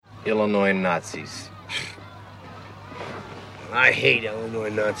Illinois Nazis. I hate Illinois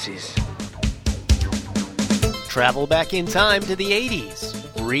Nazis. Travel back in time to the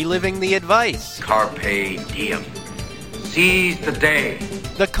 80s, reliving the advice, Carpe diem. Seize the day.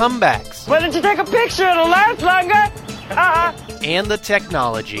 the comebacks, Why don't you take a picture? It'll last longer. and the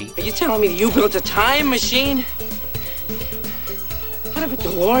technology. Are you telling me that you built a time machine? Out of a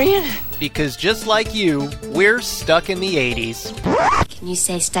DeLorean? Because just like you, we're stuck in the 80s. Can you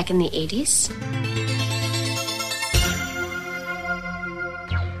say stuck in the 80s?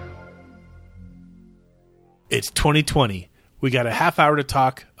 It's 2020. We got a half hour to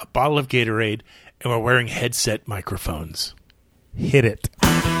talk, a bottle of Gatorade, and we're wearing headset microphones. Hit it.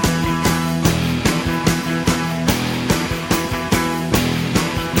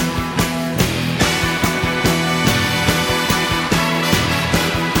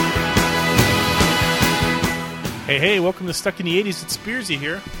 Hey, welcome to Stuck in the 80s. It's Spearsy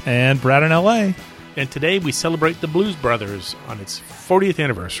here. And Brad in L.A. And today we celebrate the Blues Brothers on its 40th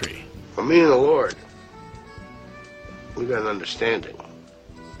anniversary. For me and the Lord, we got an understanding.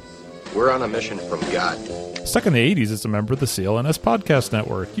 We're on a mission from God. Stuck in the 80s is a member of the CLNS Podcast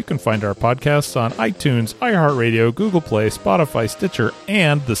Network. You can find our podcasts on iTunes, iHeartRadio, Google Play, Spotify, Stitcher,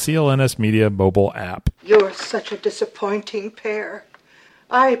 and the CLNS Media mobile app. You're such a disappointing pair.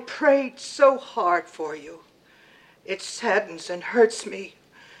 I prayed so hard for you. It saddens and hurts me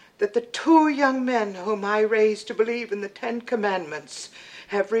that the two young men whom I raised to believe in the Ten Commandments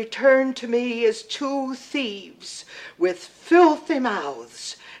have returned to me as two thieves with filthy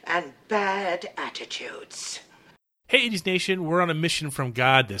mouths and bad attitudes. Hey, 80s Nation, we're on a mission from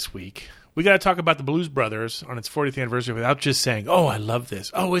God this week. We got to talk about the Blues Brothers on its 40th anniversary without just saying, oh, I love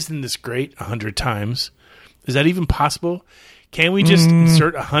this. Oh, isn't this great 100 times? Is that even possible? Can we just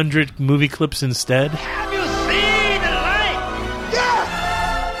insert 100 movie clips instead? Have you seen the light? Yes!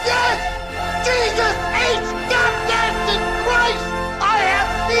 Yes! Jesus H. Goddamn Christ! I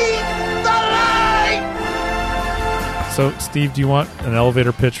have seen the light! So, Steve, do you want an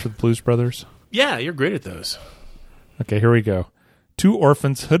elevator pitch for the Blues Brothers? Yeah, you're great at those. Okay, here we go. Two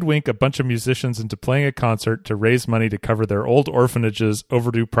orphans hoodwink a bunch of musicians into playing a concert to raise money to cover their old orphanage's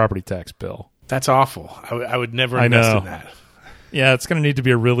overdue property tax bill. That's awful. I would never invest in that. Yeah, it's going to need to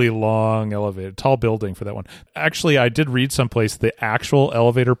be a really long elevator, tall building for that one. Actually, I did read someplace the actual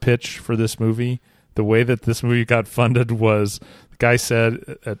elevator pitch for this movie. The way that this movie got funded was the guy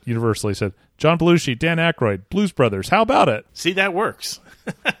said at Universal, he said, John Belushi, Dan Aykroyd, Blues Brothers, how about it? See, that works.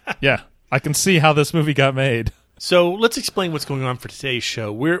 Yeah, I can see how this movie got made. So let's explain what's going on for today's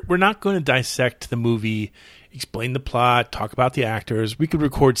show. We're not going to dissect the movie, explain the plot, talk about the actors. We could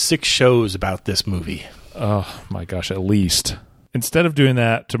record 6 shows about this movie. Oh, my gosh, at least. Instead of doing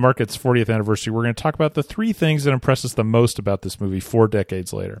that, to mark its 40th anniversary, we're going to talk about the 3 things that impress us the most about this movie 4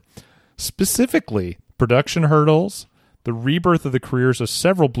 decades later. Specifically, production hurdles, the rebirth of the careers of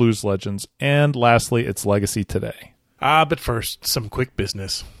several blues legends, and lastly, its legacy today. But first, some quick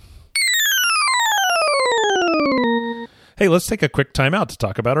business. Hey, let's take a quick time out to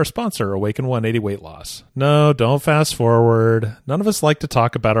talk about our sponsor, Awaken 180 Weight Loss. No, don't fast forward. None of us like to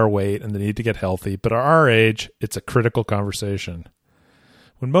talk about our weight and the need to get healthy, but at our age, it's a critical conversation.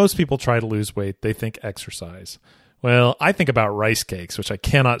 When most people try to lose weight, they think exercise. Well, I think about rice cakes, which I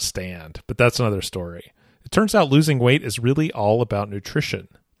cannot stand, but that's another story. It turns out losing weight is really all about nutrition.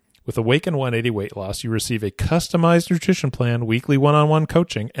 With Awaken 180 Weight Loss, you receive a customized nutrition plan, weekly one-on-one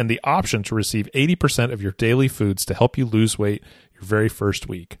coaching, and the option to receive 80% of your daily foods to help you lose weight your very first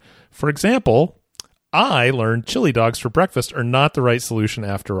week. For example, I learned chili dogs for breakfast are not the right solution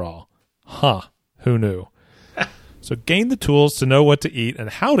after all. Huh, who knew? So gain the tools to know what to eat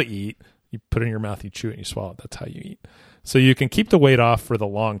and how to eat. You put it in your mouth, you chew it, and you swallow it. That's how you eat. So you can keep the weight off for the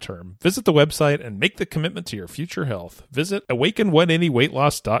long term. Visit the website and make the commitment to your future health. Visit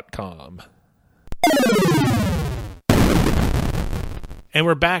awaken180weightloss.com. And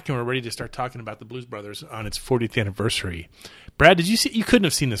we're back, and we're ready to start talking about the Blues Brothers on its 40th anniversary. Brad, did you see? You couldn't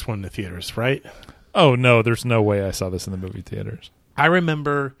have seen this one in the theaters, right? Oh, no, there's no way I saw this in the movie theaters. I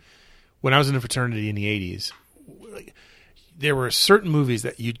remember when I was in a fraternity in the 80s, there were certain movies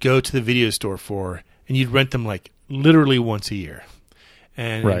that you'd go to the video store for, and you'd rent them like literally once a year.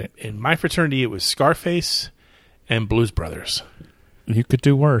 And right. In my fraternity, it was Scarface and Blues Brothers. You could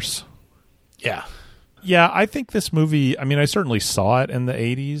do worse. Yeah. Yeah, I think this movie, I mean, I certainly saw it in the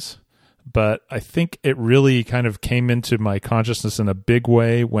 80s, but I think it really kind of came into my consciousness in a big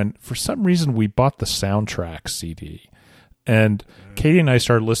way when, for some reason, we bought the soundtrack CD. And Katie and I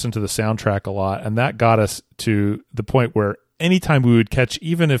started listening to the soundtrack a lot, and that got us to the point where anytime we would catch,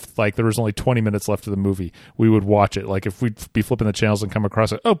 even if like there was only 20 minutes left of the movie, we would watch it. Like if we'd be flipping the channels and come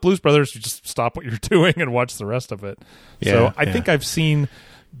across it, oh, Blues Brothers, you just stop what you're doing and watch the rest of it. So I think I've seen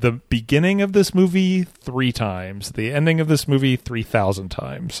the beginning of this movie 3 times, the ending of this movie 3,000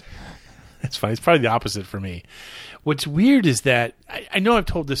 times. It's funny. It's probably the opposite for me. What's weird is that I know I've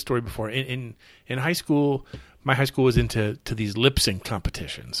told this story before. In high school, my high school was into these lip sync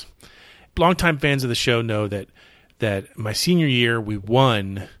competitions. Longtime fans of the show know that my senior year we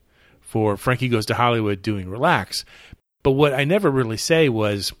won for Frankie Goes to Hollywood doing Relax. But what I never really say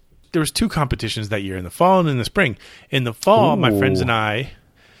was there was 2 competitions that year, in the fall and in the spring. In the fall, my friends and I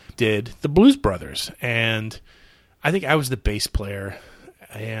did the Blues Brothers, and I think I was the bass player.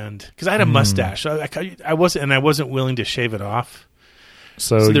 And because I had a mustache, I wasn't willing to shave it off.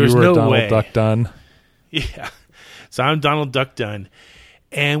 So there was no Donald way. Duck Dunn. Yeah, so I'm Donald Duck Dunn,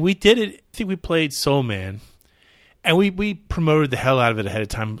 and we did it. I think we played Soul Man, and we promoted the hell out of it ahead of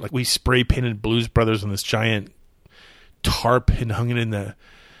time. Like we spray painted Blues Brothers on this giant tarp and hung it in the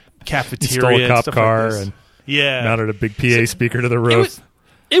cafeteria. Stole a cop car and mounted a big PA speaker to the roof.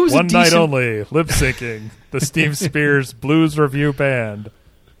 It was one night only, lip syncing the Steve Spears Blues Review Band.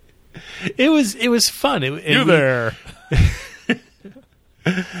 It was fun. There.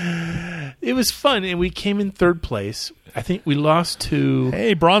 It was fun, and we came in 3rd place. I think we lost to...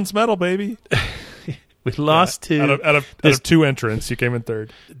 Hey, bronze medal, baby. We lost to... Out of 2 entrants, you came in 3rd.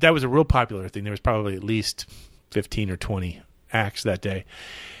 That was a real popular thing. There was probably at least 15 or 20 acts that day.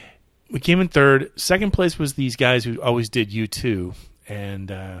 We came in 3rd. 2nd place was these guys who always did U2, and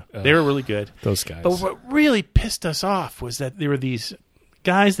they were really good. Those guys. But what really pissed us off was that there were these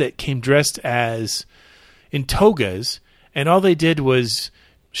guys that came dressed as in togas, and all they did was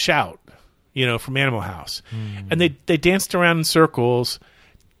shout, from Animal House. And they danced around in circles,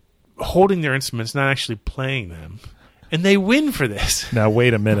 holding their instruments, not actually playing them. And they win for this. Now,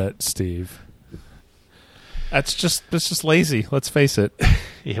 wait a minute, Steve. That's just lazy. Let's face it.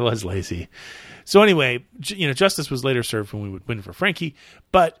 It was lazy. So anyway, justice was later served when we would win for Frankie,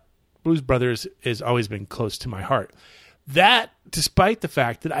 but Blues Brothers has always been close to my heart. That, despite the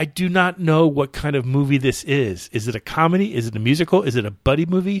fact that I do not know what kind of movie this is. Is it a comedy? Is it a musical? Is it a buddy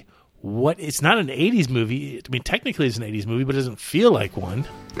movie? What? It's not an 80s movie. I mean, technically it's an 80s movie, but it doesn't feel like one.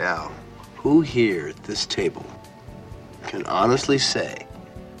 Now, who here at this table can honestly say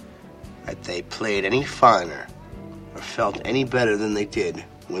that they played any finer or felt any better than they did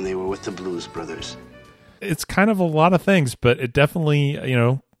when they were with the Blues Brothers? It's kind of a lot of things, but it definitely,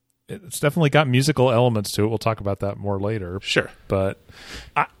 it's definitely got musical elements to it. We'll talk about that more later. Sure. But,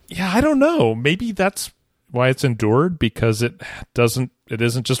 I don't know. Maybe that's why it's endured, because it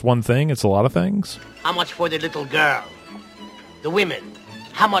isn't just one thing. It's a lot of things. How much for the little girl? The women.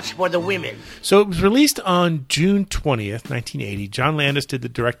 How much for the women? So it was released on June 20th, 1980. John Landis did the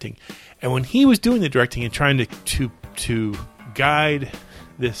directing. And when he was doing the directing and trying to guide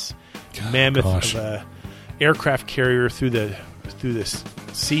this mammoth of a aircraft carrier through the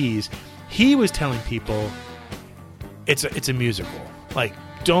seas, he was telling people it's a musical. Like,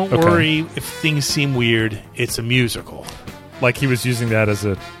 don't worry if things seem weird. It's a musical. Like he was using that as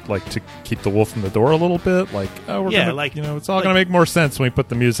to keep the wolf from the door a little bit. Like, oh, we're gonna, it's all going to make more sense when we put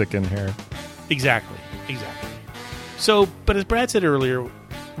the music in here. Exactly. So, but as Brad said earlier,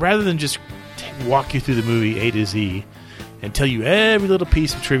 rather than just walk you through the movie A to Z and tell you every little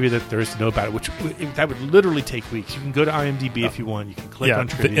piece of trivia that there is to know about it, that would literally take weeks. You can go to IMDb if you want. You can click on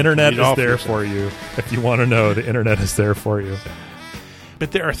trivia. The internet is there for you. If you want to know, the internet is there for you.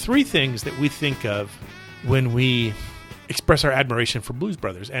 But there are 3 things that we think of when we express our admiration for Blues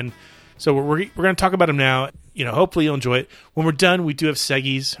Brothers. And so we're going to talk about them now. Hopefully you'll enjoy it. When we're done, we do have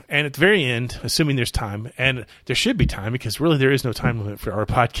seggies. And at the very end, assuming there's time, and there should be time because really there is no time limit for our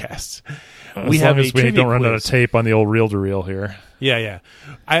podcasts. As long as we don't run out of tape on the old reel-to-reel here. Yeah.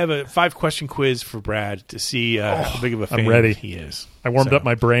 I have a 5-question quiz for Brad to see how big of a fan I'm ready. he is. I warmed up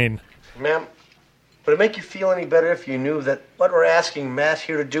my brain. Ma'am, would it make you feel any better if you knew that what we're asking Matt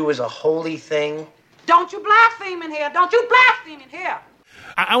here to do is a holy thing? Don't you blaspheme in here! Don't you blaspheme in here!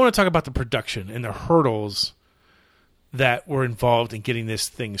 I want to talk about the production and the hurdles that were involved in getting this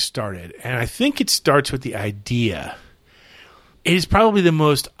thing started. And I think it starts with the idea. It is probably the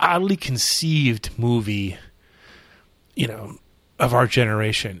most oddly conceived movie, of our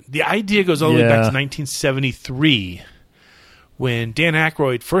generation. The idea goes all the way back to 1973 when Dan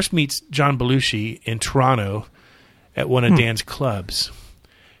Aykroyd first meets John Belushi in Toronto at one of Dan's clubs.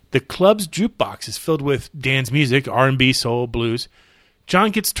 The club's jukebox is filled with Dan's music, R&B, soul, blues.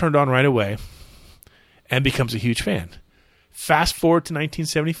 John gets turned on right away and becomes a huge fan. Fast forward to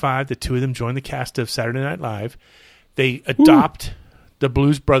 1975, the 2 of them join the cast of Saturday Night Live. They adopt the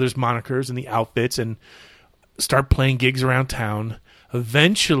Blues Brothers monikers and the outfits and start playing gigs around town.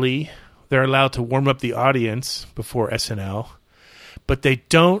 Eventually, they're allowed to warm up the audience before SNL, but they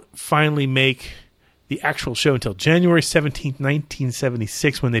don't finally make the actual show until January 17th,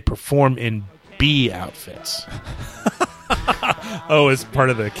 1976, when they perform in bee outfits. Oh, as part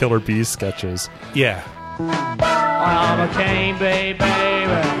of the Killer Bees sketches. Yeah. I'm a king, baby,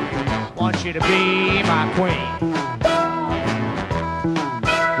 want you to be my queen.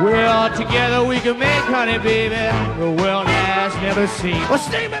 Well, together we can make honey, baby, the world has never seen.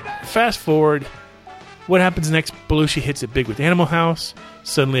 Fast forward. What happens next? Belushi hits it big with Animal House.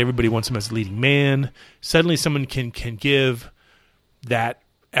 Suddenly everybody wants him as leading man. Suddenly someone can give that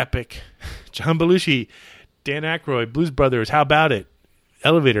epic John Belushi, Dan Aykroyd, Blues Brothers, how about it?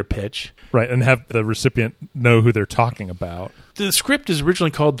 Elevator pitch. Right, and have the recipient know who they're talking about. The script is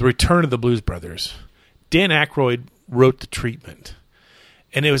originally called The Return of the Blues Brothers. Dan Aykroyd wrote the treatment.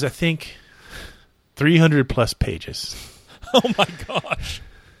 And it was, I think, 300 plus pages. Oh my gosh.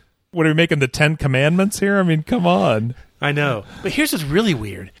 What, are we making the 10 Commandments here? I mean, come on. I know. But here's what's really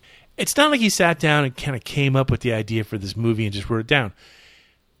weird. It's not like he sat down and kind of came up with the idea for this movie and just wrote it down.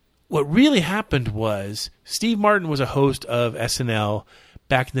 What really happened was Steve Martin was a host of SNL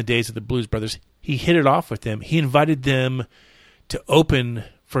back in the days of the Blues Brothers. He hit it off with them. He invited them to open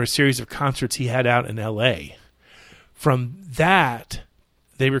for a series of concerts he had out in L.A. From that,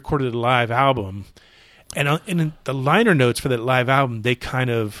 they recorded a live album. And in the liner notes for that live album, they kind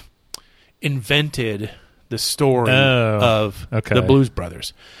of invented the story of the Blues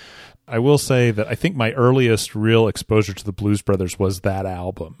Brothers. I will say that I think my earliest real exposure to the Blues Brothers was that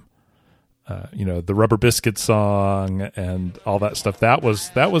album. The Rubber Biscuit song and all that stuff. That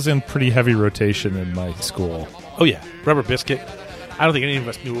was in pretty heavy rotation in my school. Oh yeah, Rubber Biscuit. I don't think any of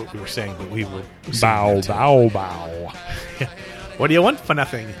us knew what we were saying, but we were bow, bow, bow. What do you want for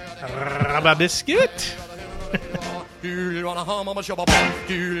nothing? Rubber Biscuit.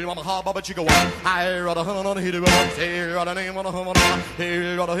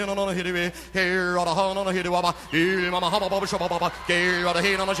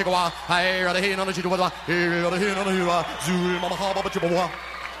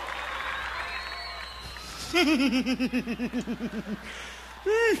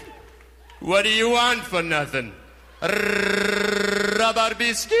 What do you want for nothing? Rubber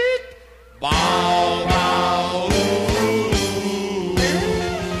biscuit? Bow, bow.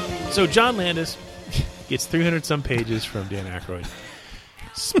 So John Landis gets 300-some pages from Dan Aykroyd,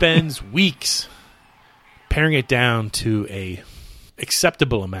 spends weeks paring it down to a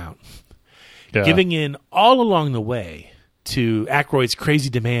acceptable amount, giving in all along the way to Aykroyd's crazy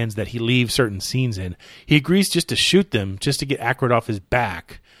demands that he leave certain scenes in. He agrees just to shoot them, just to get Aykroyd off his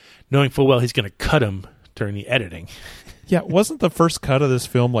back, knowing full well he's going to cut him during the editing. Yeah, wasn't the first cut of this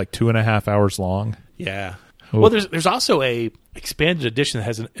film like 2.5 hours long? Yeah. Well, there's also a expanded edition that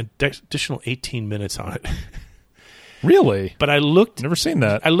has an additional 18 minutes on it. Really? But I looked... Never seen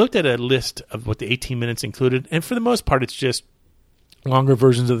that. I looked at a list of what the 18 minutes included, and for the most part, it's just longer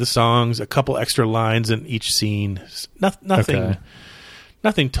versions of the songs, a couple extra lines in each scene. Nothing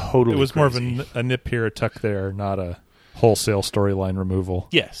totally It was crazy. more of a nip here, a tuck there, not a wholesale storyline removal.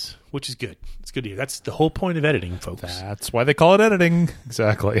 Yes, which is good. It's good to hear. That's the whole point of editing, folks. That's why they call it editing.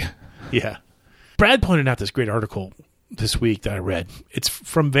 Exactly. Yeah. Brad pointed out this great article this week that I read. It's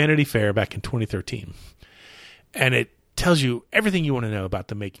from Vanity Fair back in 2013. And it tells you everything you want to know about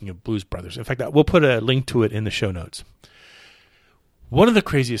the making of Blues Brothers. In fact, we'll put a link to it in the show notes. One of the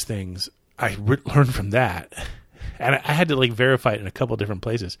craziest things I learned from that, and I had to verify it in a couple different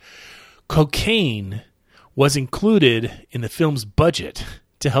places, cocaine was included in the film's budget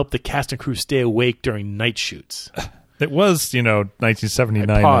to help the cast and crew stay awake during night shoots. It was,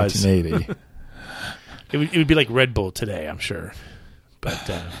 1979, 1980. It would be like Red Bull today, I'm sure.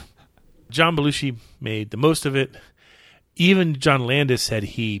 But John Belushi made the most of it. Even John Landis said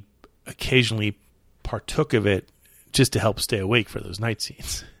he occasionally partook of it just to help stay awake for those night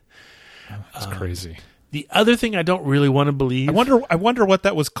scenes. That's crazy. The other thing I don't really want to believe... I wonder what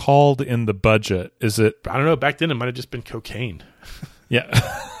that was called in the budget. Is it... I don't know. Back then it might have just been cocaine. Yeah.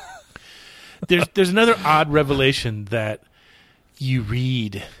 There's another odd revelation that you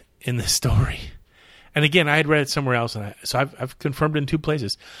read in the story. And again, I had read it somewhere else, and so I've confirmed it in two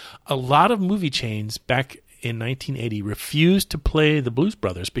places. A lot of movie chains back in 1980 refused to play the Blues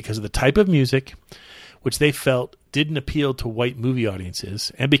Brothers because of the type of music, which they felt didn't appeal to white movie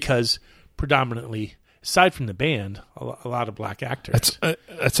audiences, and because predominantly, aside from the band, a lot of black actors.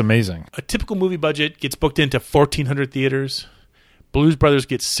 That's amazing. A typical movie budget gets booked into 1,400 theaters. Blues Brothers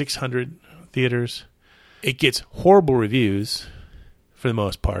gets 600 theaters. It gets horrible reviews for the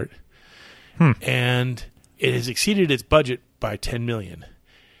most part. And it has exceeded its budget by $10 million.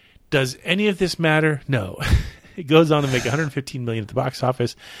 Does any of this matter? No. It goes on to make $115 million at the box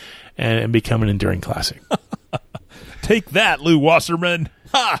office and become an enduring classic. Take that, Lew Wasserman.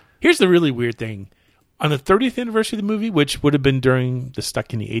 Ha! Here's the really weird thing. On the 30th anniversary of the movie, which would have been during the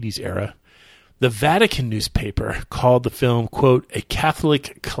Stuck in the 80s era, the Vatican newspaper called the film, quote, a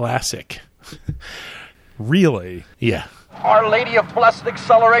Catholic classic. Really? Yeah. Our Lady of Blessed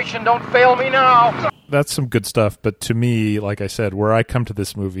Acceleration, don't fail me now. That's some good stuff, but to me, like I said, where I come to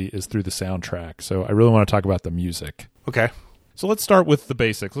this movie is through the soundtrack. So I really want to talk about the music. Okay. So let's start with the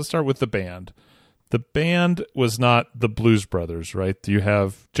basics. Let's start with the band. The band was not the Blues Brothers, right? You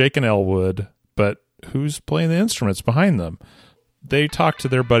have Jake and Elwood, but who's playing the instruments behind them? They talked to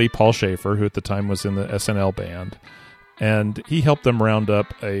their buddy Paul Schaefer, who at the time was in the SNL band, and he helped them round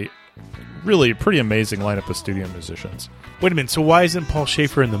up a really pretty amazing lineup of studio musicians. Wait a minute, so why isn't Paul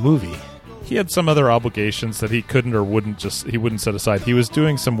Schaefer in the movie? He had some other obligations that he couldn't or wouldn't set aside. He was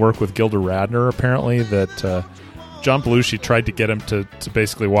doing some work with Gilda Radner, apparently, that John Belushi tried to get him to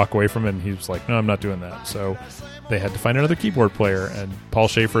basically walk away from it, and he was like, no, I'm not doing that. So they had to find another keyboard player, and Paul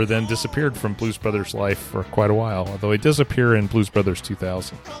Schaefer then disappeared from Blues Brothers' life for quite a while, although he does appear in Blues Brothers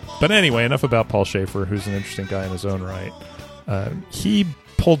 2000. But anyway, enough about Paul Schaefer, who's an interesting guy in his own right. He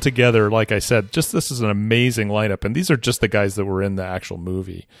pulled together, like I said, this is an amazing lineup, and these are just the guys that were in the actual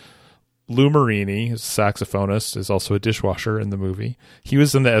movie. Lou Marini, who's a saxophonist, is also a dishwasher in the movie. He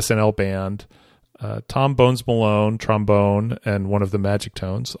was in the SNL band. Tom Bones Malone, trombone, and one of the Magic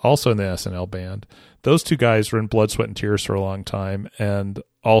Tones, also in the SNL band. Those two guys were in Blood, Sweat, and Tears for a long time, and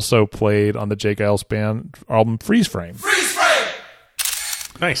also played on the Jay Giles Band album Freeze Frame. Freeze frame!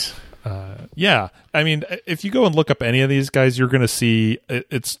 Nice. Yeah. I mean, if you go and look up any of these guys, you're going to see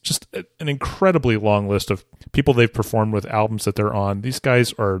it's just an incredibly long list of people they've performed with, albums that they're on. These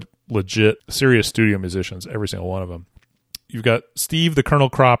guys are legit, serious studio musicians, every single one of them. You've got Steve the Colonel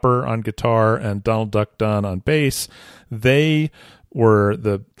Cropper on guitar and Donald Duck Dunn on bass. They were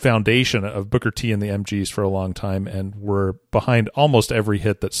the foundation of Booker T and the MGs for a long time and were behind almost every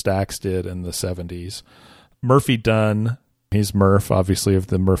hit that Stax did in the 70s. Murphy Dunn, he's Murph, obviously, of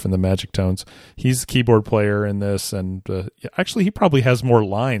the Murph and the Magic Tones. He's the keyboard player in this, and actually he probably has more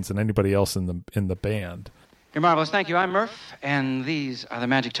lines than anybody else in the band. You're marvelous. Thank you. I'm Murph, and these are the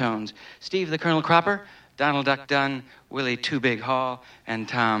Magic Tones. Steve the Colonel Cropper, Donald Duck Dunn, Willie Two Big Hall, and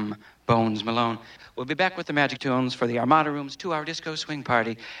Tom Bones Malone. We'll be back with the Magic Tones for the Armada Room's 2-hour disco swing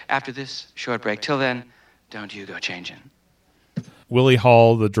party after this short break. Till then, don't you go changing. Willie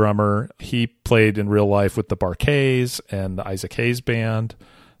Hall, the drummer, he played in real life with the Bar-Kays and the Isaac Hayes Band.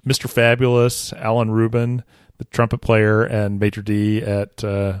 Mr. Fabulous, Alan Rubin, the trumpet player, and Major D at,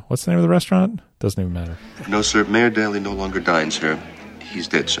 what's the name of the restaurant? Doesn't even matter. No, sir. Mayor Daley no longer dines here. He's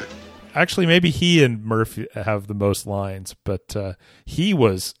dead, sir. Actually, maybe he and Murphy have the most lines, but he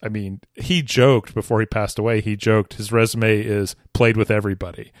joked before he passed away. He joked his resume is played with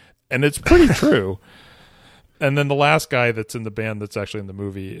everybody, and it's pretty true. And then the last guy that's in the band that's actually in the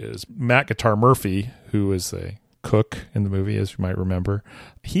movie is Matt Guitar Murphy, who is a cook in the movie, as you might remember.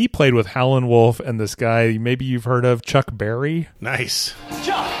 He played with Howlin' Wolf and this guy maybe you've heard of, Chuck Berry. Nice.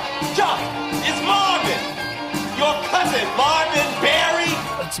 Chuck, it's Marvin! Your cousin, Marvin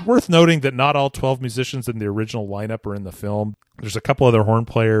Berry! It's worth noting that not all 12 musicians in the original lineup are in the film. There's a couple other horn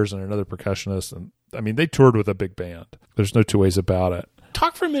players and another percussionist, and I mean, they toured with a big band. There's no two ways about it.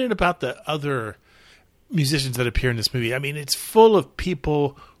 Talk for a minute about the other musicians that appear in this movie. I mean, it's full of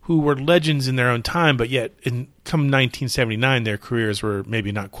people who were legends in their own time, but yet come 1979, their careers were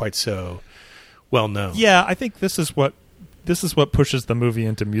maybe not quite so well known. Yeah, I think this is what pushes the movie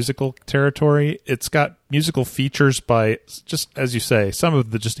into musical territory. It's got musical features by, just as you say, some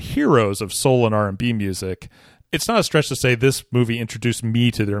of the just heroes of soul and R&B music. It's not a stretch to say this movie introduced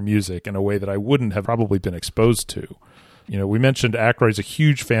me to their music in a way that I wouldn't have probably been exposed to. You know, we mentioned Aykroyd's a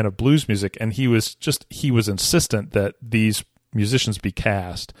huge fan of blues music, and he was insistent that these musicians be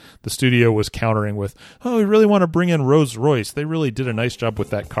cast. The studio was countering with, oh, we really want to bring in Rolls Royce. They really did a nice job with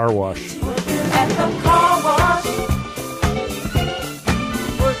that car wash.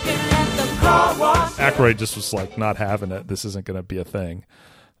 Aykroyd just was like, not having it. This isn't going to be a thing.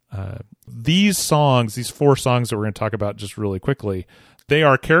 These 4 songs that we're going to talk about just really quickly, they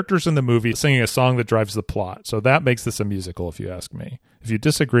are characters in the movie singing a song that drives the plot. So that makes this a musical, if you ask me. If you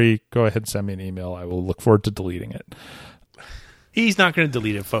disagree, go ahead and send me an email. I will look forward to deleting it. He's not going to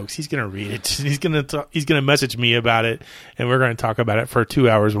delete it, folks. He's going to read it. He's going to message me about it, and we're going to talk about it for 2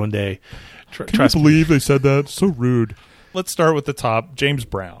 hours one day. Can you believe they said that? So rude. Let's start with the top. James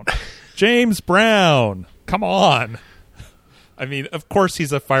Brown. James Brown. Come on. I mean, of course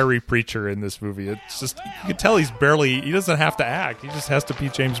he's a fiery preacher in this movie. It's just, you can tell he doesn't have to act. He just has to be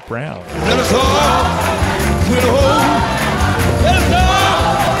James Brown. Let us all to the home. Let us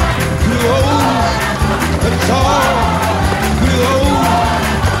all to the home. Let us all to the home.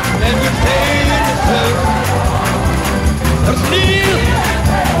 And we stay in the sun. Let us kneel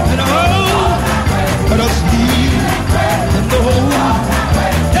in the home. Let us kneel in the home.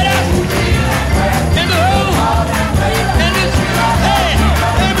 Let us kneel in the home. And it's, hey,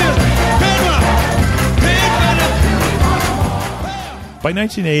 By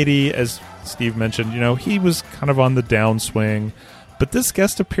 1980, as Steve mentioned, he was kind of on the downswing. But this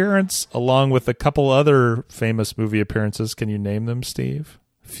guest appearance, along with a couple other famous movie appearances, can you name them, Steve?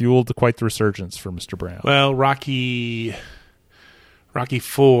 Fueled quite the resurgence for Mr. Brown. Well, Rocky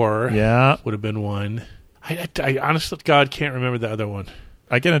IV would have been one. I honestly, God, can't remember the other one.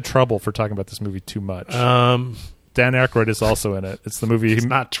 I get in trouble for talking about this movie too much. Dan Aykroyd is also in it. It's the movie. It's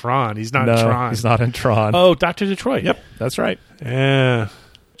not Tron. He's not in Tron. He's not in Tron. Oh, Dr. Detroit. Yep, that's right. Yeah.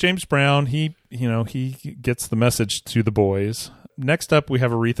 James Brown, he gets the message to the boys. Next up, we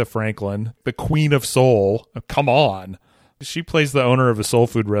have Aretha Franklin, the Queen of Soul. Come on. She plays the owner of a soul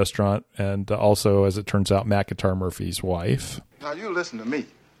food restaurant and also, as it turns out, Matt Guitar Murphy's wife. Now, you listen to me.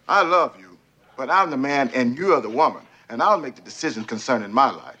 I love you, but I'm the man and you are the woman, and I'll make the decision concerning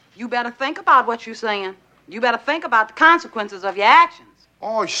my life. You better think about what you're saying. You better think about the consequences of your actions.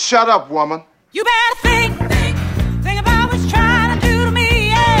 Oh, shut up, woman. You better think about what you're trying to do to me.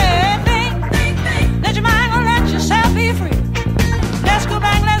 Yeah, think. Let your mind go, let yourself be free. Let's go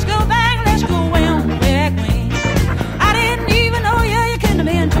back, let's go way on the back wing. I didn't even know you couldn't have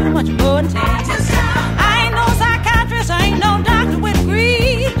been too much more than 10. I ain't no psychiatrist, I ain't no doctor with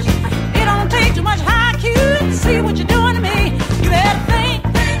degrees. It don't take too much IQ to see what you're doing to me. You better think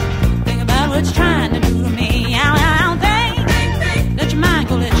about what you're trying to do to me. Let your mind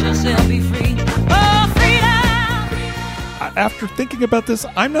go, let yourself be free. Oh, freedom! After thinking about this,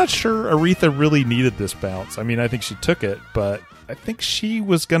 I'm not sure Aretha really needed this bounce. I mean, I think she took it, but I think she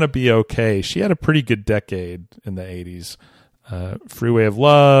was going to be okay. She had a pretty good decade in the 80s. Freeway of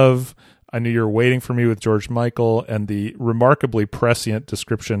Love, I Knew You Were Waiting for Me with George Michael, and the remarkably prescient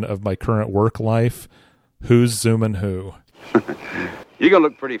description of my current work life, Who's Zooming Who? You're going to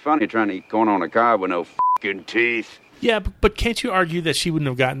look pretty funny trying to eat corn on a cob with no f***ing teeth. Yeah, but can't you argue that she wouldn't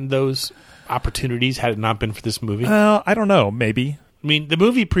have gotten those opportunities had it not been for this movie? I don't know. Maybe. I mean, the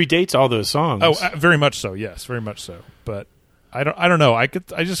movie predates all those songs. Oh, very much so. Yes, very much so. But I don't know. I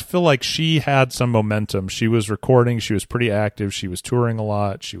just feel like she had some momentum. She was recording. She was pretty active. She was touring a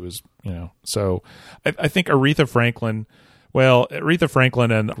lot. She was, So I think Aretha Franklin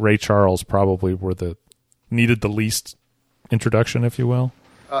and Ray Charles probably needed the least introduction, if you will.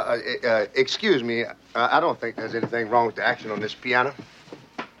 Excuse me. I don't think there's anything wrong with the action on this piano.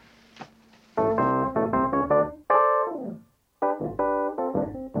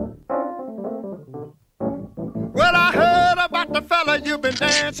 Well, I heard about the fella you've been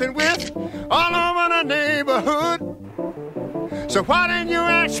dancing with all over the neighborhood. So why didn't you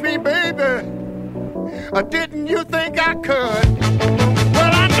ask me, baby? Or didn't you think I could?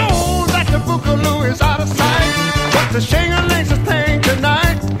 Well, I know that the boogaloo is out of sight, but the shing-a-ling's a thing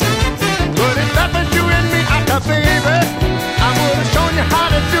tonight. But if that was you and me, baby, I would have shown you how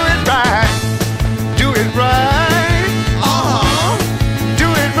to do it right. Do it right. Uh-huh. Do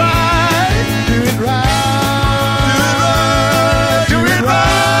it right. Do it right. Do it right.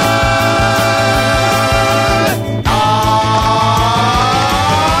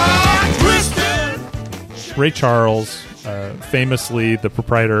 Twisted. Ray Charles, famously the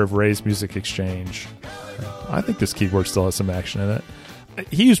proprietor of Ray's Music Exchange. I think this keyboard still has some action in it.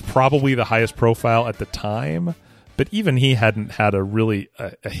 He was probably the highest profile at the time, but even he hadn't had a really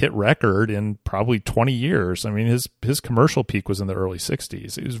a hit record in probably 20 years. I mean, his commercial peak was in the early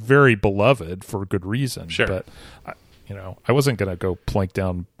 60s. He was very beloved for good reason. Sure. But, I wasn't going to go plunk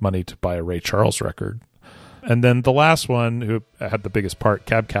down money to buy a Ray Charles record. And then the last one who had the biggest part,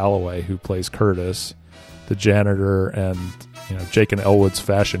 Cab Calloway, who plays Curtis, the janitor, and Jake and Elwood's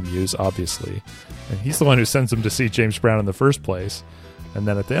fashion muse, obviously. And he's the one who sends him to see James Brown in the first place. And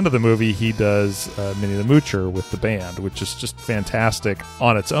then at the end of the movie, he does Minnie the Moocher with the band, which is just fantastic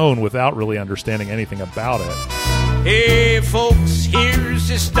on its own without really understanding anything about it. Hey, folks, here's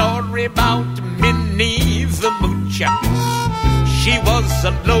a story about Minnie the Moocher. She was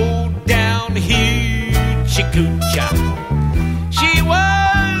a low-down hoochie-coocher. She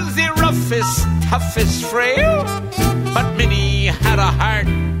was the roughest, toughest frail, but Minnie had a heart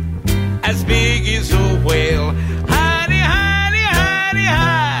as big as a whale. Hidey, hidey, hidey,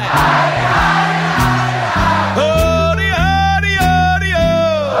 hidey. Hidey, hidey, hidey, hidey.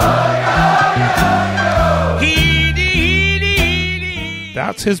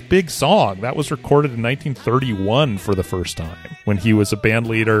 that's his big song. That was recorded in 1931 for the first time when he was a band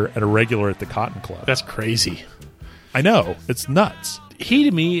leader and a regular at the Cotton Club. That's crazy. I know. It's nuts. He,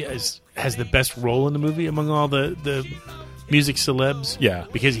 to me, has the best role in the movie among all the music celebs. Yeah.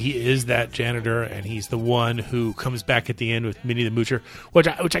 Because he is that janitor, and he's the one who comes back at the end with Minnie the Moocher, which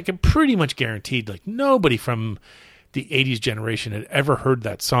I can pretty much guarantee, like, nobody from the 80s generation had ever heard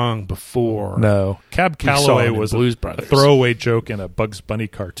that song before. No. Cab Calloway was Blues a Brothers. throwaway joke in a Bugs Bunny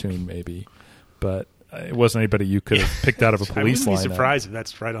cartoon, maybe. But it wasn't anybody you could have picked out of a police I lineup. wouldn't be surprised if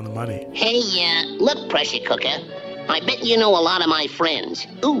that's right on the money. Hey, look, pressure cooker. I bet you know a lot of my friends.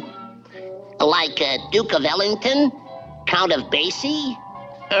 Ooh. Like Duke of Ellington, Count of Basie,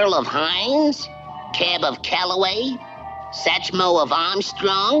 Earl of Hines, Cab of Calloway, Satchmo of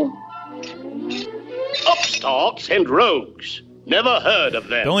Armstrong. Upstarts and rogues. Never heard of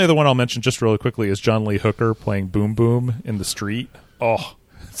them. The only other one I'll mention just really quickly is John Lee Hooker playing Boom Boom in The Street. Oh,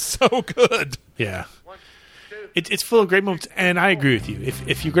 so good. Yeah. It's full of great moments, and I agree with you.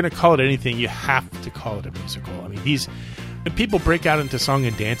 If you're going to call it anything, you have to call it a musical. I mean, when people break out into song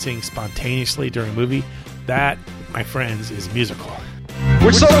and dancing spontaneously during a movie, that, my friends, is musical.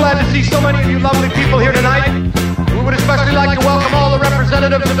 We're so glad to see so many of you lovely people here tonight. We would especially like to welcome all the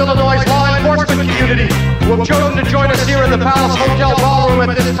representatives of Illinois' law enforcement community who have chosen to join us here in the Palace Hotel Ballroom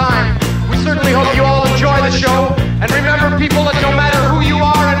at this time. We certainly hope you all enjoy the show. And remember, people, that no matter who you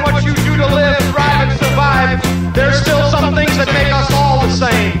are and what you do to live, thrive, and survive, there's still some things that make us all the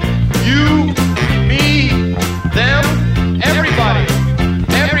same. You, me, them, everybody.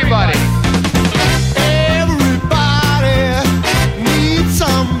 Everybody.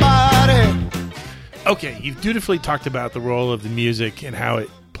 Okay, you've dutifully talked about the role of the music and how it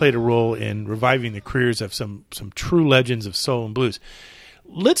played a role in reviving the careers of some true legends of soul and blues.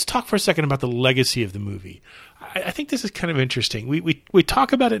 Let's talk for a second about the legacy of the movie. I think this is kind of interesting. We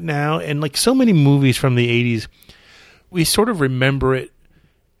talk about it now, and like so many movies from the 80s, we sort of remember it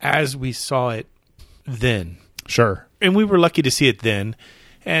as we saw it then. Sure. And we were lucky to see it then.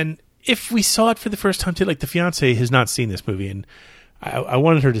 And if we saw it for the first time today, like the fiance has not seen this movie, and I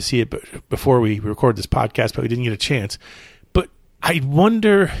wanted her to see it before we record this podcast, but we didn't get a chance. But I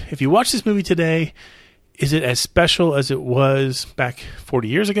wonder, if you watch this movie today, is it as special as it was back 40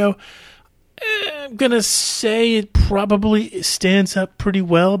 years ago? I'm going to say it probably stands up pretty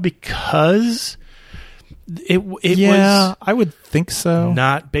well because it was... I would think so.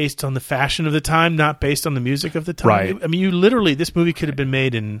 Not based on the fashion of the time, not based on the music of the time. Right. I mean, this movie could have been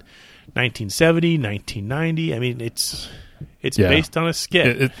made in 1970, 1990. I mean, it's based on a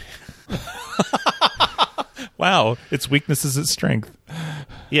skit. Wow. Its weakness is its strength.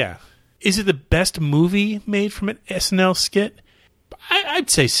 Yeah. Is it the best movie made from an SNL skit? I'd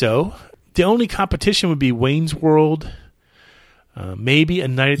say so. The only competition would be Wayne's World, maybe A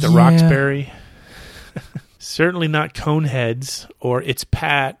Night at the Roxbury. Certainly not Coneheads or It's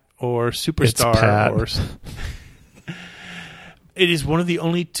Pat or Superstar. It's Pat. It is one of the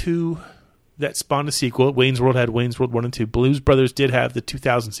only two that spawned a sequel. Wayne's World had Wayne's World 1 and 2. Blues Brothers did have the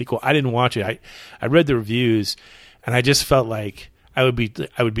 2000 sequel. I didn't watch it. I read the reviews, and I just felt like I would be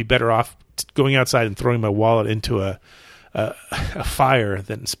better off going outside and throwing my wallet into a fire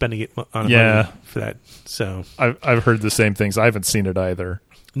than spending it on money for that. So I've heard the same things. I haven't seen it either.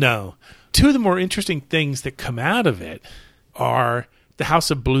 No. Two of the more interesting things that come out of it are the House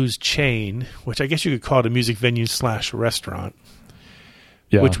of Blues chain, which I guess you could call it a music venue / restaurant,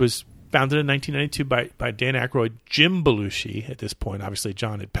 which was founded in 1992 by Dan Aykroyd, Jim Belushi. At this point, obviously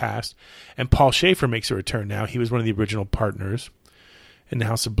John had passed, and Paul Schaefer makes a return now. He was one of the original partners in the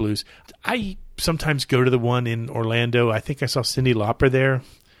House of Blues. I sometimes go to the one in Orlando. I think I saw Cyndi Lauper there.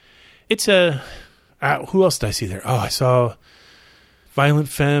 It's who else did I see there? Oh, I saw Violent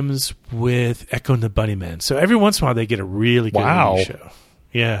Femmes with Echo and the Bunnymen. So every once in a while they get a really good show.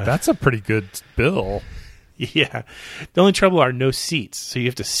 Yeah. That's a pretty good bill. Yeah. The only trouble are no seats, so you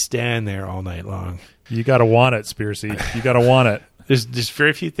have to stand there all night long. You got to want it, Spearsy. You got to want it. There's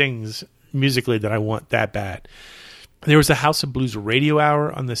very few things musically that I want that bad. There was a House of Blues radio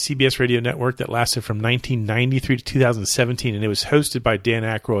hour on the CBS radio network that lasted from 1993 to 2017, and it was hosted by Dan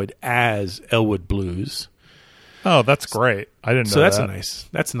Aykroyd as Elwood Blues. Oh, that's great. I didn't know that. So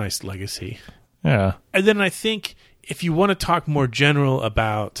that's a nice legacy. Yeah. And then I think if you want to talk more general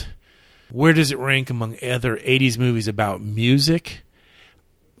about where does it rank among other 80s movies about music,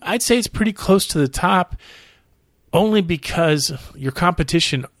 I'd say it's pretty close to the top, only because your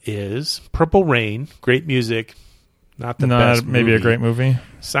competition is Purple Rain, great music, not the best movie. Maybe a great movie.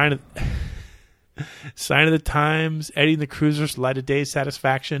 Sign of the Times, Eddie and the Cruisers, Light of Day,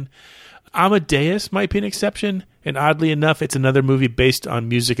 Satisfaction. Amadeus might be an exception, and oddly enough, it's another movie based on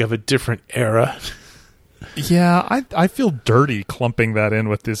music of a different era. Yeah, I feel dirty clumping that in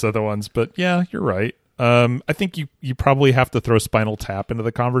with these other ones, but yeah, you're right. I think you probably have to throw Spinal Tap into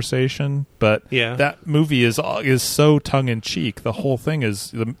the conversation, but yeah. That movie is so tongue in cheek. The whole thing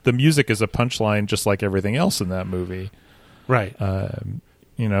is the music is a punchline, just like everything else in that movie. Right.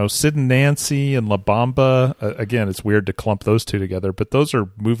 Sid and Nancy and La Bamba. Again, it's weird to clump those two together, but those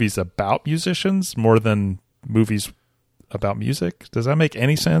are movies about musicians more than movies about music. Does that make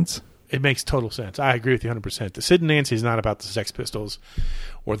any sense? It makes total sense. I agree with you 100%. The Sid and Nancy is not about the Sex Pistols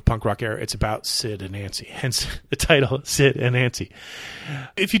or the punk rock era. It's about Sid and Nancy. Hence the title, Sid and Nancy.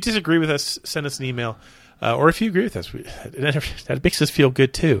 If you disagree with us, send us an email. Or if you agree with us, that makes us feel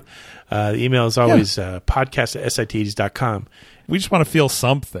good too. The email is always podcast@sit80s.com. We just want to feel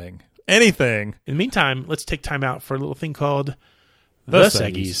something. Anything. In the meantime, let's take time out for a little thing called The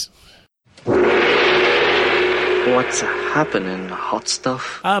Seggies. What's happening, hot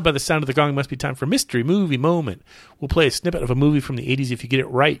stuff? By the sound of the gong, it must be time for Mystery Movie Moment. We'll play a snippet of a movie from the 80s. If you get it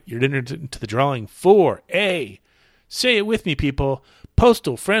right, you're entered into the drawing for a, say it with me, people,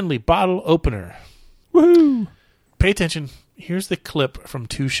 Postal Friendly Bottle Opener. Woohoo! Pay attention. Here's the clip from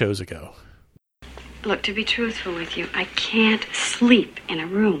 2 shows ago. Look, to be truthful with you, I can't sleep in a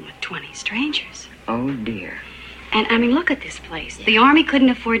room with 20 strangers. Oh, dear. And, I mean, look at this place. The Army couldn't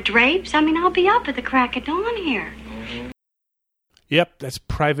afford drapes. I mean, I'll be up at the crack of dawn here. Yep, that's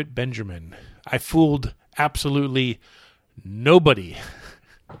Private Benjamin. I fooled absolutely nobody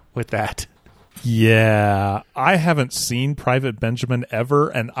with that. Yeah, I haven't seen Private Benjamin ever,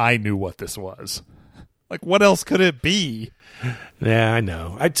 and I knew what this was. Like, what else could it be? Yeah, I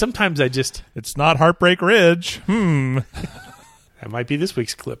know. Sometimes I just... It's not Heartbreak Ridge. That might be this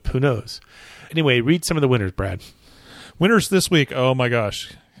week's clip. Who knows? Anyway, read some of the winners, Brad. Winners this week. Oh, my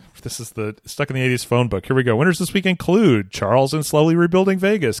gosh. This is the Stuck in the 80s phone book. Here we go. Winners this week include Charles in Slowly Rebuilding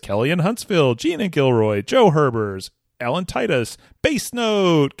Vegas, Kelly in Huntsville, Gene in Gilroy, Joe Herbers, Alan Titus, Bass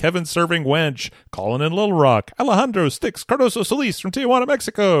Note, Kevin Serving Wench, Colin in Little Rock, Alejandro Sticks, Cardoso Solis from Tijuana,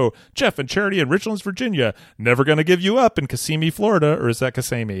 Mexico, Jeff and Charity in Richlands, Virginia, Never Gonna Give You Up in Kissimmee, Florida, or is that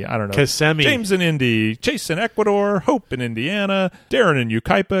Kissimmee? I don't know. Kissimmee. James in Indy, Chase in Ecuador, Hope in Indiana, Darren in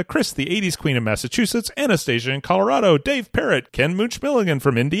Yucaipa, Chris the 80s Queen in Massachusetts, Anastasia in Colorado, Dave Parrott, Ken Mooch Milligan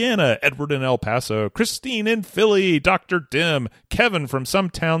from Indiana, Edward in El Paso, Christine in Philly, Dr. Dim, Kevin from some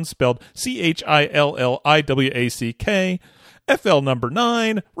town spelled Chilliwack, FL number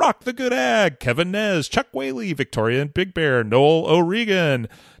 9, Rock the Good Ag, Kevin Nez, Chuck Whaley, Victoria and Big Bear, Noel O'Regan,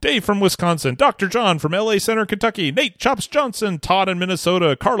 Dave from Wisconsin, Dr. John from LA Center, Kentucky, Nate Chops Johnson, Todd in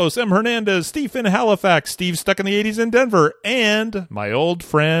Minnesota, Carlos M. Hernandez, Steve in Halifax, Steve Stuck in the 80s in Denver, and my old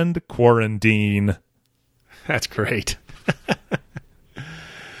friend Quarantine. That's great.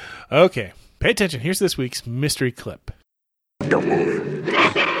 Okay, pay attention. Here's this week's mystery clip. Don't move.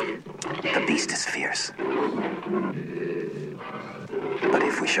 The beast is fierce. But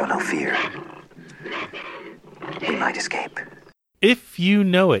if we show no fear, we might escape. If you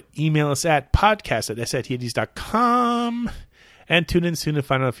know it, email us at podcast@sit80s.com and tune in soon to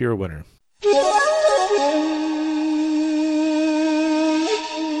find out if you're a winner.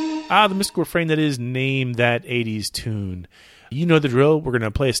 The mystical refrain that is Name That 80s Tune. You know the drill. We're going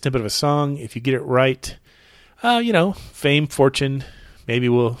to play a snippet of a song. If you get it right, fame, fortune. Maybe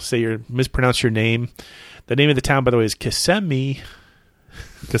we'll mispronounce your name. The name of the town, by the way, is Kissimmee.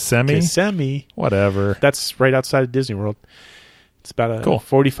 Kissimmee? Whatever. That's right outside of Disney World. It's about a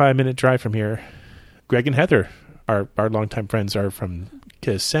 45-minute drive from here. Greg and Heather, our longtime friends, are from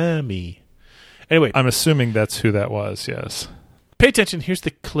Kissimmee. Anyway. I'm assuming that's who that was, yes. Pay attention. Here's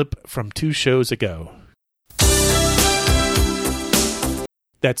the clip from 2 shows ago.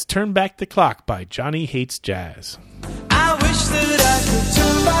 That's Turn Back the Clock by Johnny Hates Jazz. I wish that I could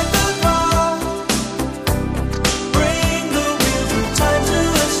turn back the clock, bring the wheels of time to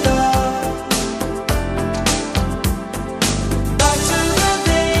a stop, back to the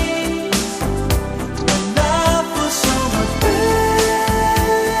days when life was so much better.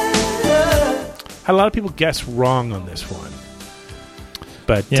 Had a lot of people guess wrong on this one.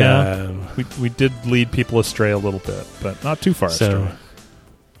 But we did lead people astray a little bit, but not too far astray.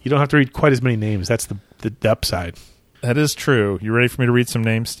 You don't have to read quite as many names. That's the upside. That is true. You ready for me to read some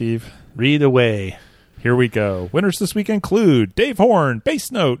names, Steve? Read away. Here we go. Winners this week include Dave Horn,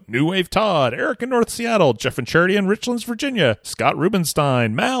 Bass Note, New Wave Todd, Eric in North Seattle, Jeff and Charity in Richlands, Virginia, Scott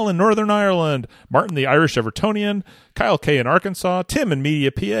Rubenstein, Mal in Northern Ireland, Martin the Irish Evertonian, Kyle K in Arkansas, Tim in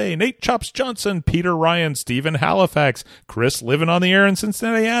Media PA, Nate Chops Johnson, Peter Ryan, Stephen Halifax, Chris living on the air in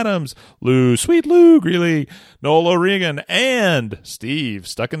Cincinnati Adams, Sweet Lou Greeley, Noel O'Regan, and Steve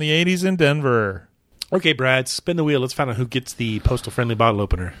stuck in the 80s in Denver. Okay, Brad, spin the wheel. Let's find out who gets the postal-friendly bottle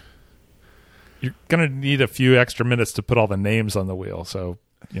opener. You're going to need a few extra minutes to put all the names on the wheel, so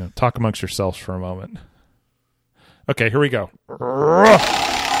talk amongst yourselves for a moment. Okay, here we go.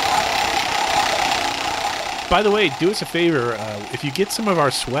 By the way, do us a favor. If you get some of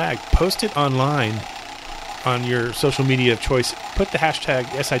our swag, post it online on your social media of choice. Put the hashtag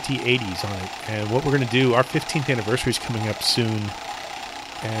SIT80s on it. And what we're going to do, our 15th anniversary is coming up soon.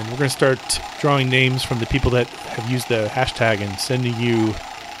 And we're going to start drawing names from the people that have used the hashtag and sending you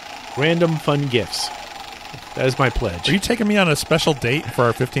random fun gifts. That is my pledge. Are you taking me on a special date for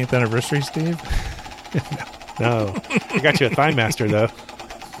our 15th anniversary, Steve? No. I got you a Thigh Master, though.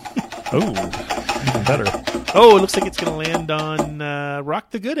 Oh, even better. Oh, it looks like it's going to land on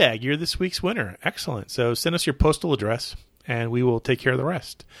Rock the Good Egg. You're this week's winner. Excellent. So send us your postal address, and we will take care of the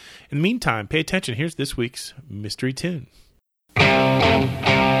rest. In the meantime, pay attention. Here's this week's Mystery Tune.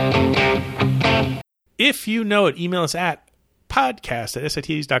 If you know it, email us at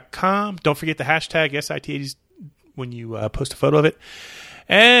podcast@sit80s.com. Don't forget the hashtag SIT80s when you post a photo of it.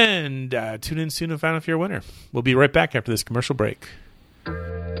 And tune in soon to find out if you're a winner. We'll be right back after this commercial break. Hey,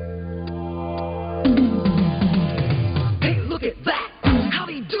 look at that. How'd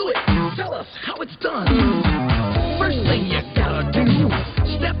he do it? Tell us how it's done. First thing you gotta do,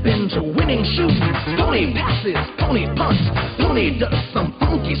 step into winning shoes. Pony passes, pony punts, pony does some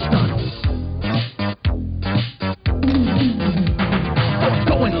funky stunts. For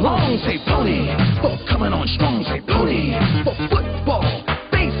going long, say pony. For coming on strong, say pony. For football,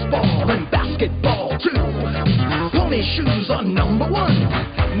 baseball, and basketball too. Pony shoes are number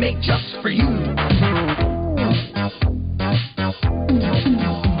one, made just for you.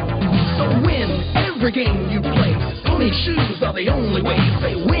 So win every game you play. Pony shoes are the only way.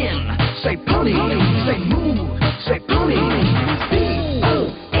 Say win, say pony, say move, say pony.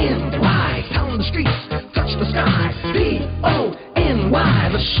 P-O-N-Y, pound the streets, touch the sky. P-O-N-Y,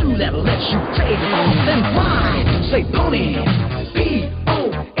 the shoe that lets you take off and fly. Say pony,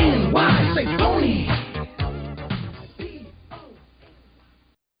 P-O-N-Y, say pony.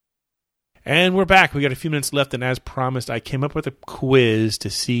 And we're back. We got a few minutes left, and as promised, I came up with a quiz to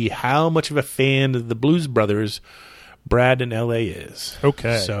see how much of a fan of the Blues Brothers Brad in L.A. is.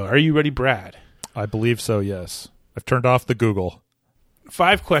 Okay. So, are you ready, Brad? I believe so, yes. I've turned off the Google.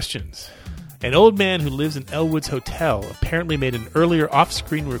 5 questions. An old man who lives in Elwood's hotel apparently made an earlier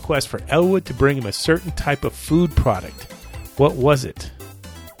off-screen request for Elwood to bring him a certain type of food product. What was it?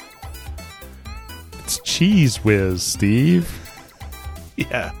 It's Cheese Whiz, Steve.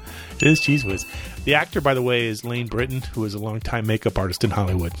 Yeah. It is Cheese Whiz. The actor, by the way, is Lane Britton, who is a longtime makeup artist in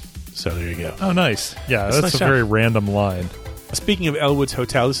Hollywood. So there you go. Oh, nice. Yeah, that's nice a very random line. Speaking of Elwood's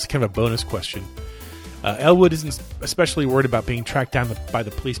hotel, this is kind of a bonus question. Elwood isn't especially worried about being tracked down by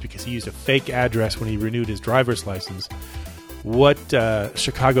the police because he used a fake address when he renewed his driver's license. What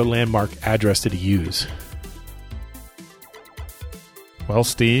Chicago landmark address did he use? Well,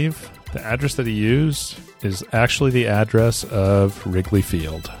 Steve, the address that he used is actually the address of Wrigley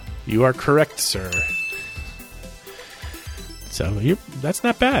Field. You are correct, sir. So that's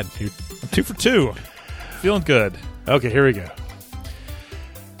not bad. I'm 2 for 2. Feeling good. Okay, here we go.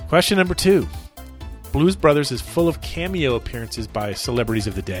 Question number 2. Blues Brothers is full of cameo appearances by celebrities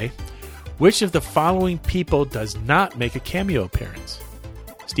of the day. Which of the following people does not make a cameo appearance?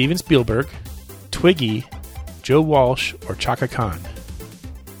 Steven Spielberg, Twiggy, Joe Walsh, or Chaka Khan?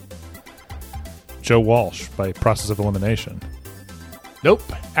 Joe Walsh by process of elimination. Nope.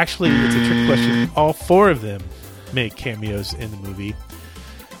 Actually, it's a trick question. All 4 of them make cameos in the movie.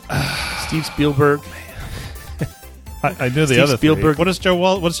 Steve Spielberg. I knew the Steve other Spielberg. 3. What's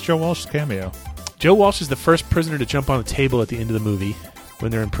Joe Walsh's cameo? Joe Walsh is the first prisoner to jump on the table at the end of the movie when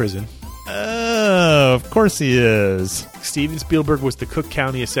they're in prison. Oh, of course he is. Steven Spielberg was the Cook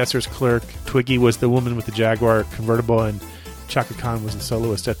County assessor's clerk. Twiggy was the woman with the Jaguar convertible, and Chaka Khan was the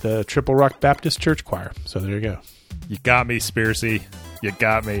soloist at the Triple Rock Baptist Church Choir. So there you go. You got me, Spearsy. You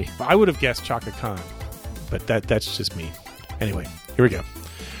got me. I would have guessed Chaka Khan, but that's just me. Anyway, here we go.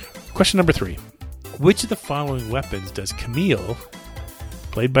 Question number 3. Which of the following weapons does Camille,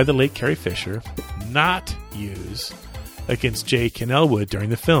 played by the late Carrie Fisher, not use against Jake and Elwood during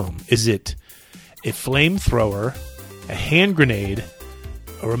the film? Is it a flamethrower, a hand grenade,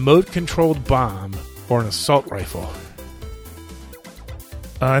 a remote-controlled bomb, or an assault rifle?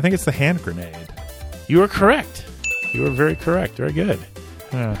 I think it's the hand grenade. You are correct. You are very correct. Very good.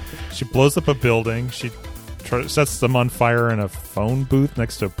 She blows up a building. She sets them on fire in a phone booth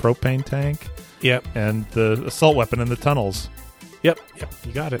next to a propane tank. Yep. And the assault weapon in the tunnels. Yep.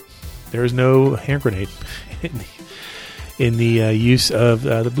 You got it. There is no hand grenade in the use of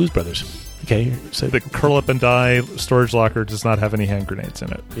the Blues Brothers. Okay, so the curl up and die storage locker does not have any hand grenades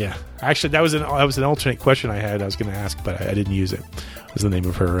in it. Yeah, actually, that was an alternate question I had. I was going to ask, but I didn't use it. It was the name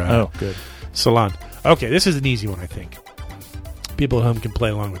of her good salon. Okay, this is an easy one, I think. People at home can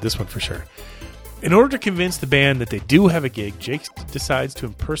play along with this one for sure. In order to convince the band that they do have a gig, Jake decides to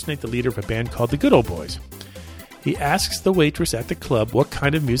impersonate the leader of a band called the Good Old Boys. He asks the waitress at the club what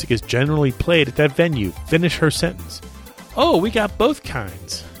kind of music is generally played at that venue. Finish her sentence. Oh, we got both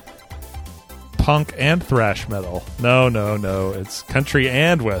kinds. Punk and thrash metal. No. It's country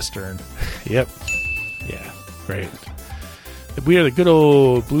and western. Yep. Yeah, great. We are the Good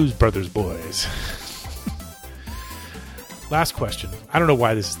Old Blues Brothers boys. Last question. I don't know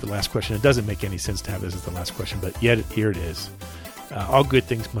why this is the last question. It doesn't make any sense to have this as the last question, but yet here it is. All good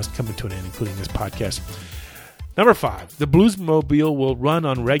things must come to an end, including this podcast. Number 5. The Bluesmobile will run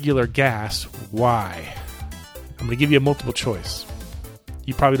on regular gas. Why? I'm going to give you a multiple choice.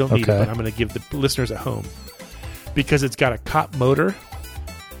 You probably don't need it, but I'm going to give the listeners at home. Because it's got a cop motor.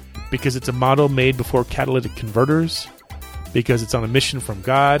 Because it's a model made before catalytic converters. Because it's on a mission from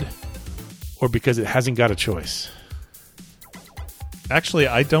God. Or because it hasn't got a choice. Actually,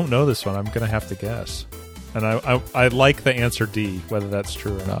 I don't know this one. I'm going to have to guess. And I like the answer D, whether that's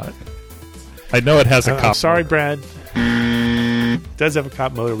true or not. I know it has a cop I'm sorry, motor. Brad. It does have a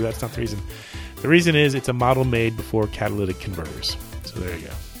cop motor, but that's not the reason. The reason is it's a model made before catalytic converters. So there you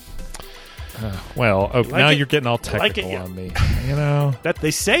go. Now you're getting all technical on me. You know that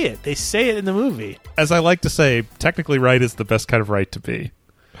they say it. They say it in the movie. As I like to say, technically right is the best kind of right to be.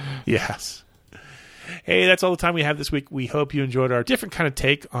 Yes. Hey, that's all the time we have this week. We hope you enjoyed our different kind of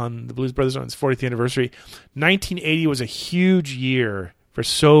take on the Blues Brothers on its 40th anniversary. 1980 was a huge year for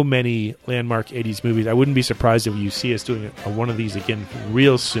so many landmark 80s movies. I wouldn't be surprised if you see us doing one of these again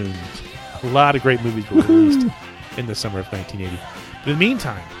real soon. A lot of great movies were released in the summer of 1980. But in the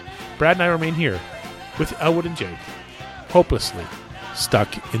meantime, Brad and I remain here with Elwood and Jake, hopelessly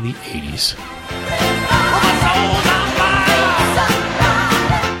stuck in the 80s.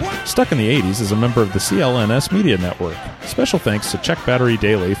 Stuck in the 80s is a member of the CLNS Media Network. Special thanks to Check Battery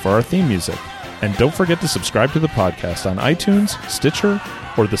Daily for our theme music. And don't forget to subscribe to the podcast on iTunes, Stitcher,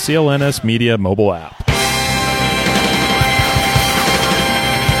 or the CLNS Media mobile app.